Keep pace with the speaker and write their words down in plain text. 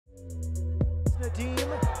Nadim.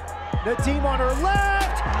 Nadim on her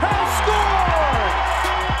left has scored!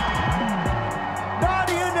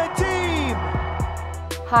 Nadia Nadim!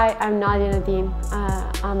 Hi, I'm Nadia Nadim.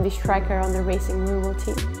 I'm the striker on the racing Louisville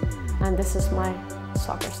team, and this is my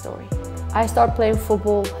soccer story. I started playing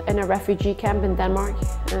football in a refugee camp in Denmark,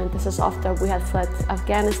 and this is after we had fled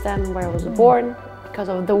Afghanistan, where I was born because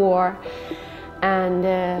of the war.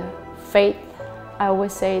 And fate, I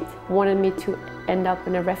always say it, wanted me to end up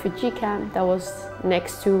in a refugee camp that was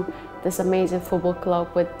next to this amazing football club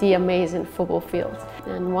with the amazing football field.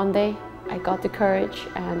 And one day I got the courage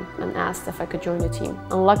and asked if I could join the team.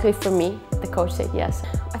 And luckily for me, the coach said yes.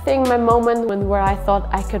 I think my moment where I thought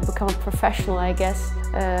I could become a professional, I guess,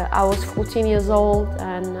 I was 14 years old,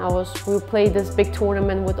 and we played this big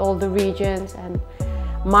tournament with all the regions, and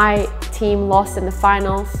my team lost in the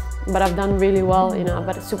finals, but I've done really well, you know,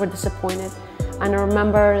 but super disappointed. And I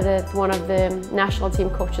remember that one of the national team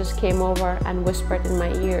coaches came over and whispered in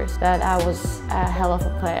my ears that I was a hell of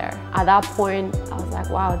a player. At that point, I was like,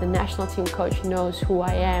 wow, the national team coach knows who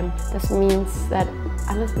I am. This means that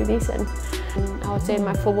I must be decent. And I would say in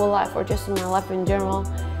my football life, or just in my life in general,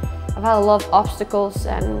 I've had a lot of obstacles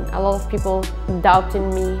and a lot of people doubting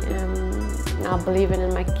me and not believing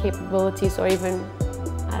in my capabilities, or even,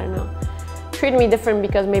 I don't know, treating me different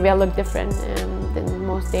because maybe I look different than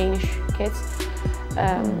most Danish kids.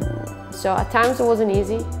 So at times it wasn't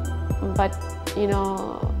easy, but you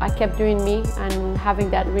know, I kept doing me and having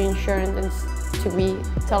that reassurance to be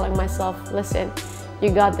telling myself, listen,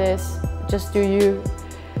 you got this, just do you,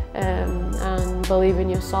 and believe in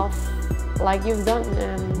yourself like you've done,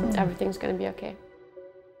 and everything's gonna be okay.